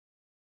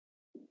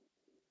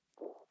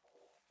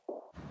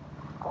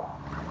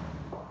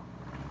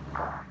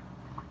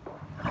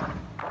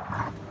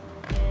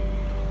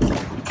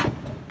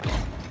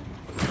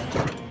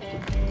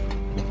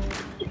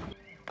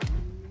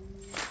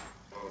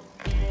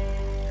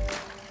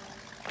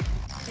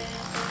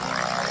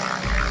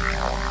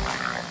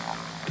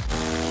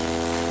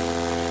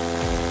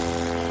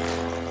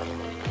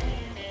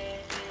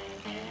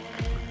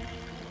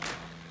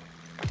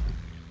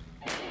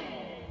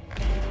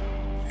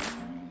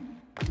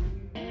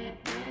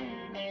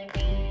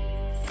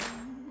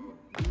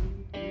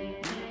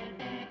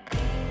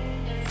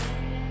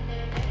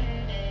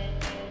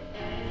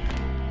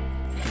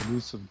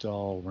exclusive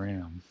Dall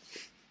ram.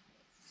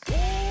 Got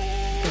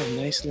a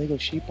nice Lego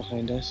sheep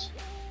behind us.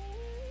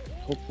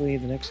 Hopefully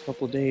the next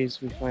couple of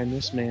days we find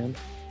this man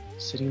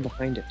sitting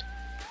behind it.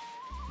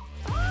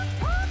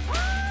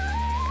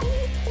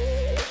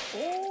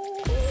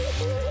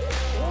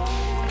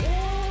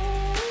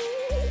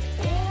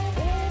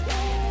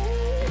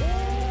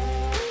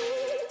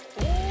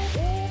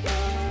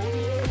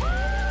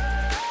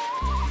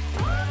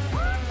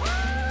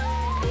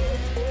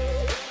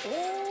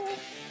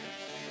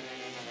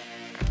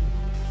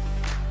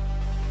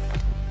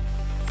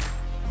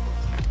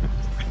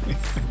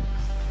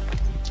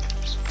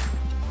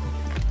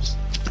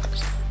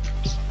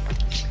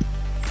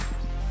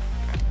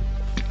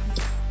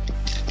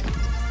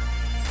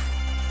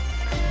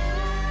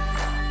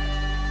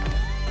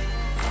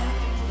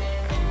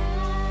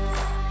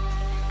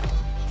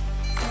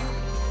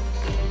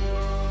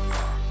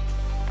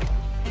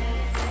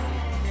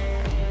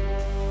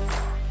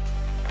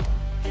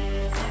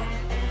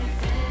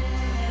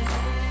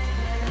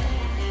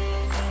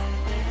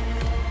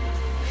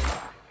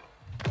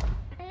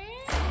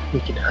 We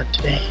can hunt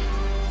today.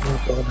 We'll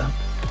build up.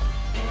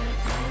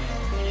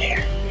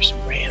 There's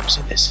some rams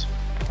in this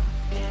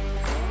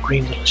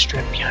green little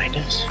strip behind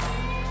us.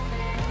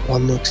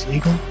 One looks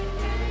legal,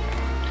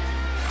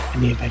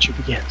 and the adventure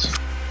begins.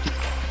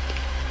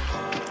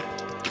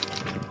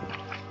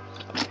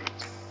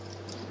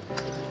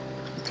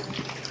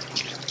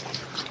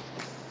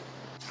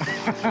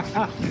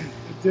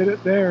 It did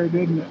it there,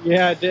 didn't it?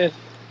 Yeah, it did.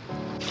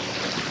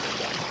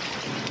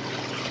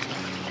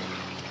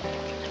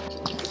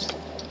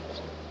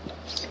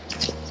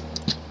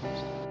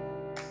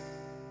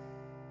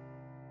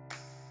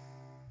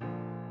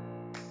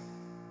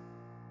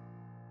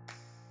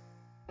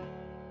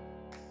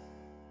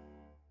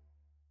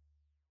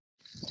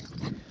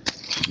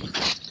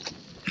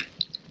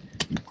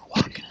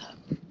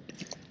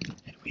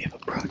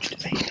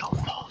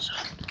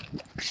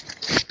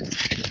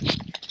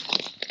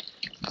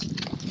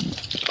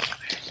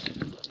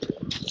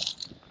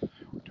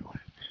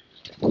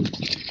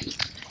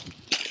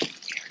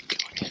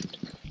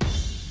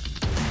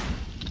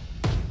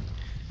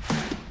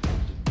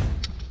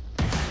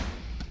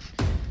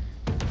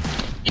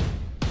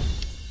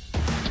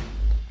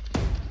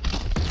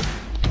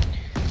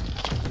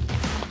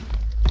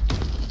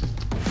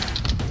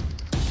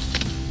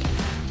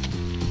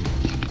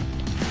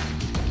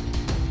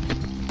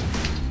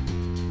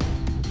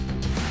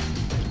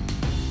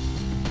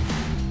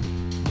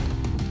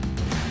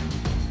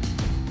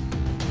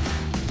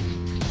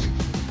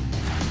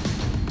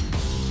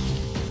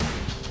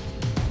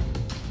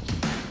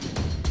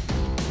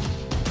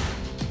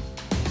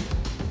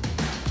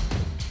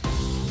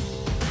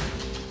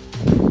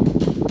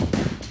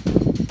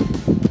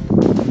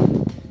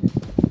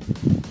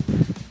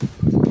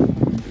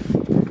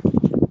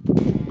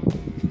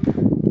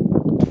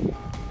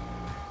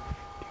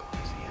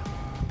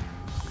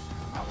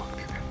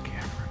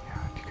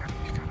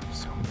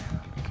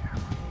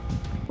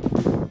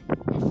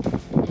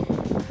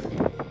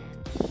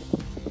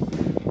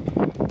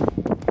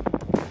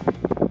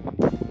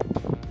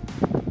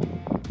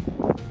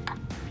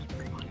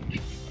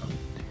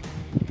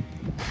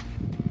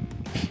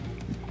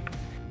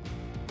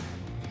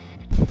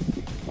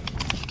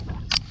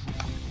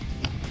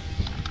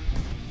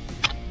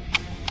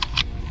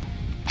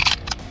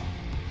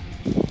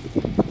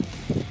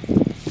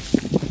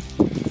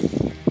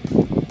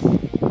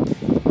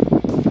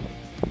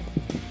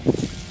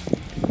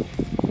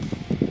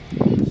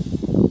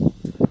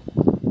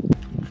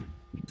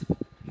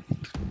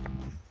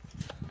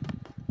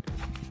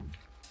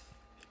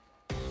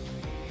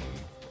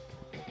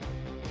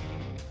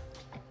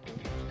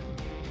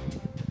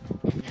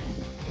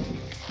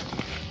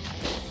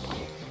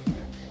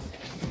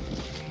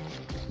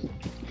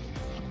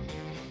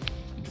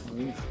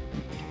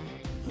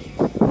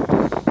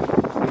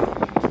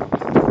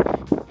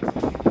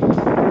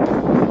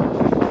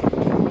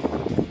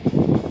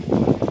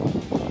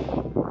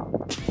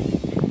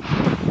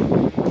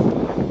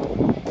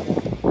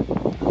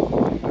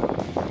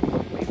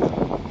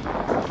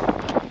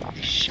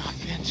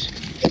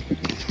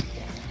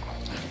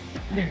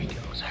 There he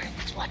goes. Alright,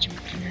 let's watch him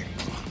from here.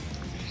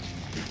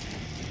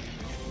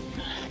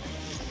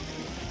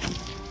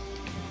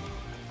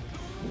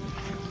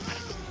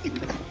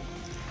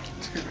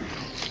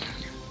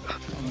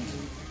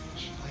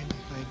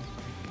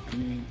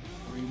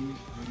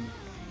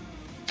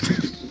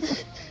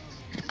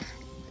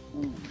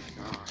 Oh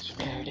my gosh.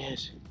 There it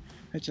is.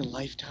 That's a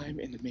lifetime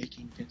in the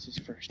making, Vince's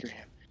first ram.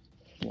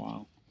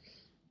 Wow.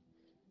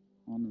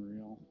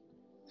 Unreal.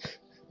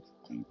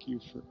 Thank you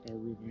for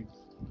everything.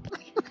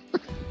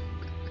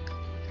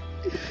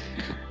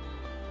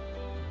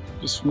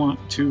 Just want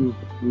to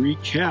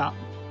recap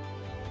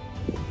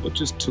what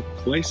just took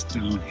place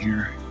down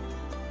here.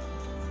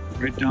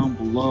 Right down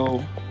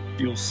below,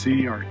 you'll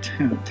see our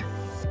tent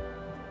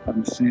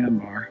on the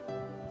sandbar.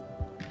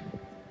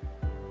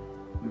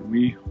 And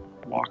we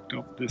walked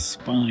up this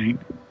spine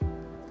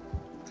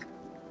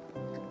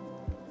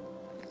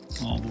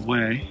all the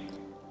way.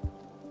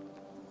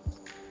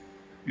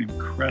 and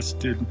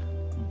crested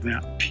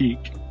that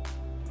peak,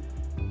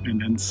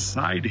 and then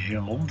side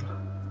hilled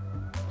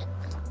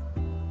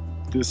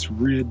this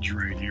ridge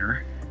right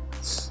here.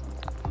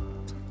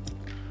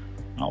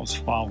 I was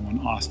following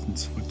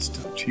Austin's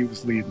footsteps. He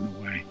was leading the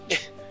way.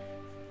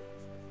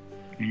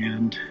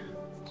 And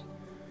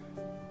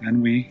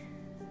then we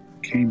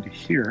came to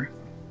here.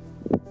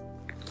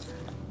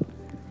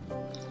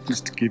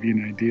 Just to give you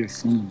an idea of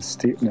some of the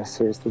steepness,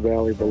 there's the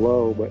valley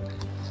below, but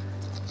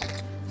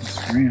this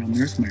ram,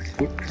 there's my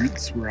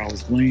footprints where I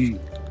was laying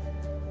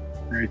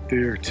right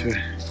there to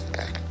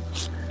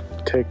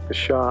take the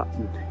shot,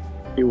 and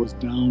it was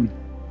down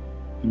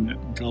in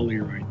that gully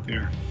right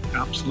there.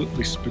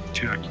 Absolutely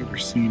spectacular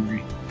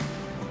scenery.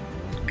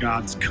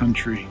 God's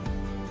country.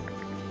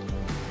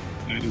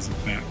 That is a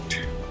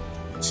fact.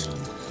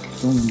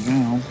 Going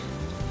down.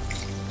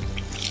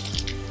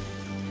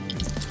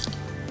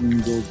 I'm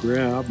gonna go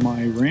grab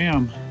my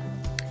ram.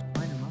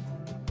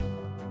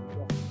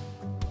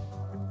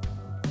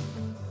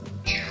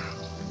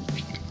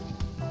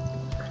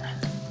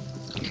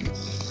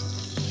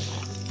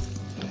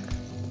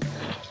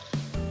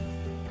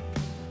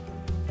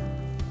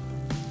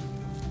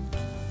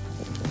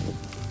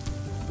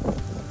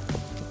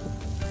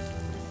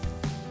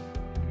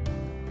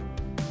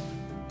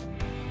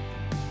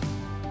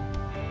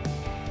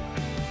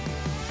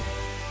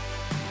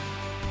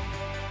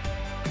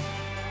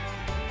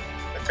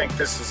 I think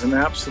this is an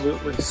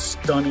absolutely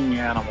stunning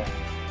animal.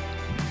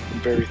 I'm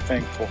very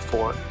thankful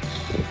for it.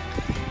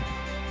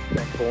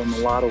 Thankful in a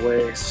lot of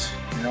ways,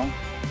 you know,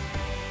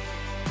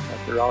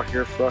 that they're out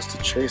here for us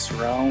to chase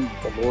around.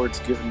 The Lord's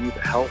given me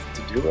the health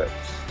to do it.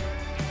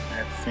 I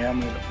have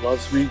family that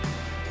loves me.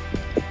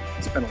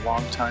 It's been a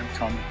long time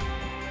coming.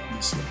 And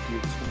this is a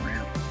beautiful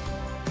ram.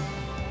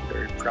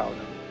 Very proud of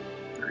him.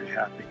 Very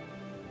happy.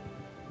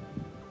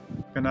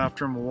 Been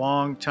after him a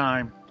long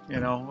time. You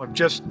know, I've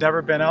just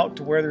never been out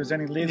to where there's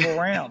any legal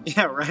rams.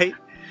 Yeah, right?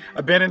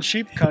 I've been in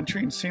sheep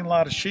country and seen a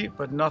lot of sheep,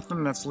 but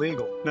nothing that's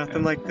legal.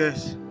 Nothing like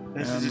this.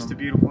 This is just a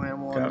beautiful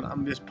animal, and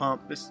I'm just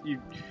pumped.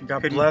 You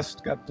got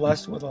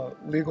blessed with a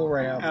legal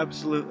ram.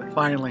 Absolutely.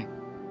 Finally,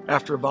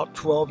 after about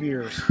 12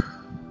 years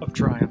of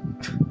trying.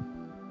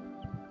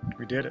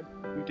 We did it.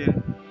 We did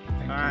it.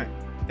 All right.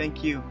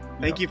 Thank you.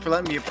 Thank you for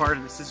letting me be a part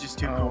of this. This is just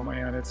too cool. Oh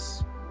man,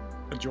 it's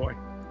a joy.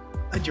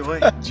 A joy.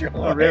 A joy.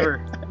 A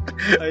river.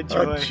 A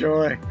joy. A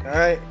joy. All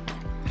right.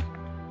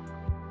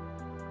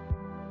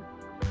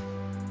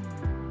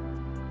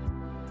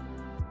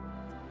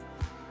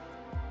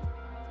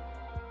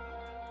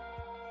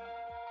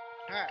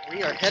 All right,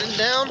 we are heading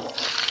down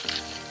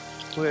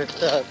with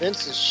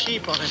Vince's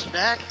sheep on his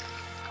back.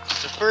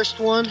 It's the first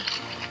one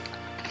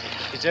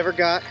he's ever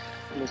got,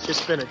 and it's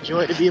just been a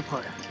joy to be a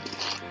part of.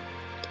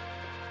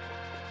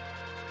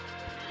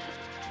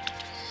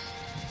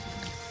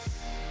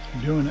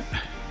 Doing it.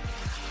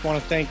 I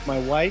want to thank my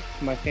wife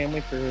and my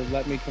family for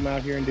letting me come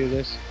out here and do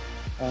this.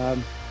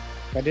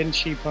 If I didn't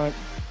sheep hunt,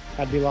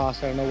 I'd be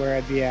lost. I don't know where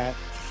I'd be at.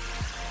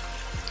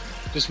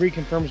 Just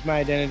reconfirms my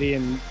identity,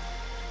 and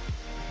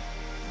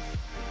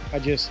I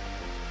just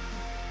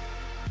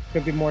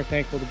couldn't be more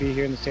thankful to be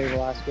here in the state of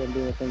Alaska and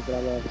doing the things that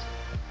I love.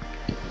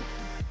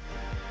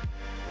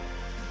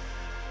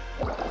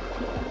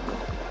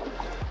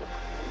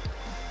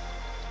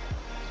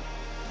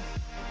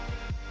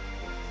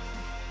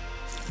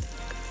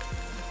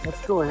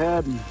 Let's go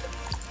ahead and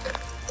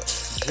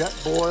jet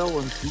boil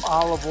and some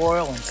olive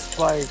oil and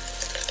spice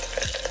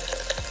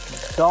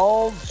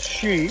Dall's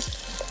sheep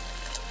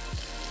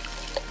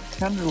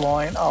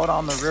tenderloin out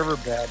on the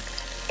riverbed.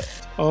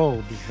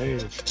 Oh,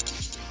 behave.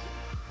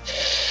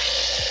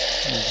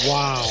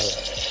 Wow.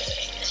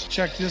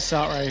 Check this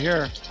out right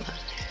here.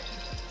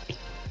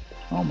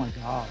 Oh my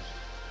gosh.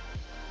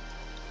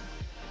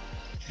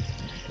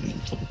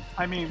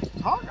 I mean,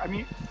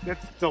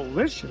 it's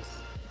delicious.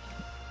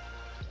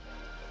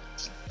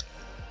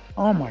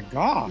 Oh my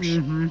gosh.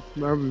 Mm-hmm.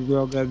 That was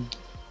real good.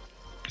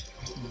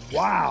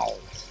 Wow.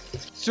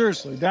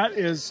 Seriously, that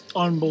is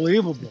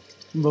unbelievable.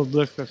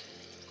 Delicious.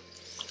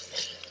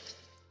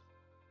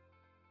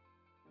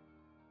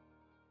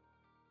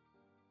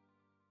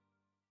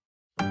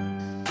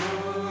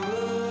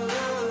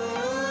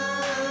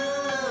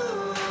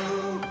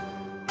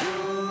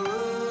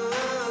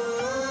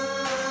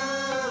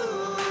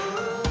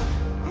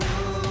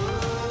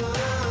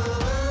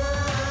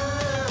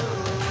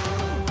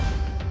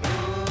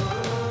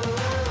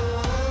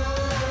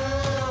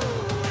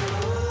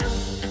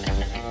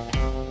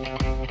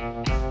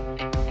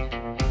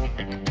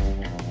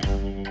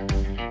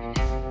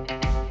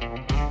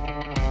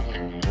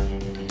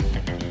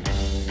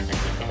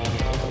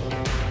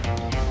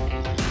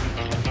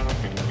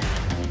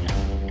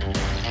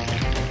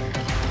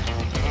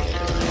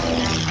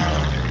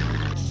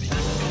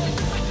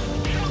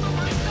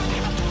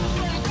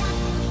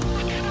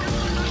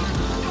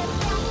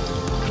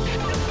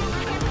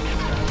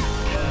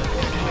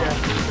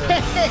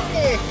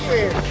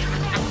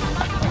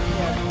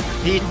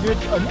 He did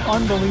an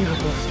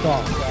unbelievable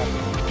stuff.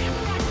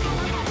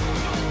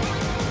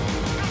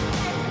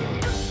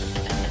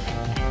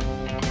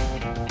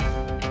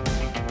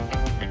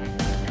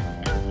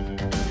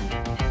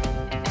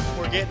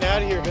 getting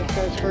out of here. Vince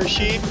got his first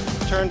sheep.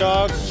 Turn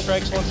dog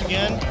strikes once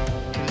again.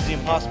 This is the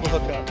impossible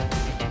hookup.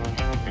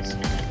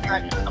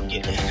 Alright, I'm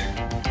getting in.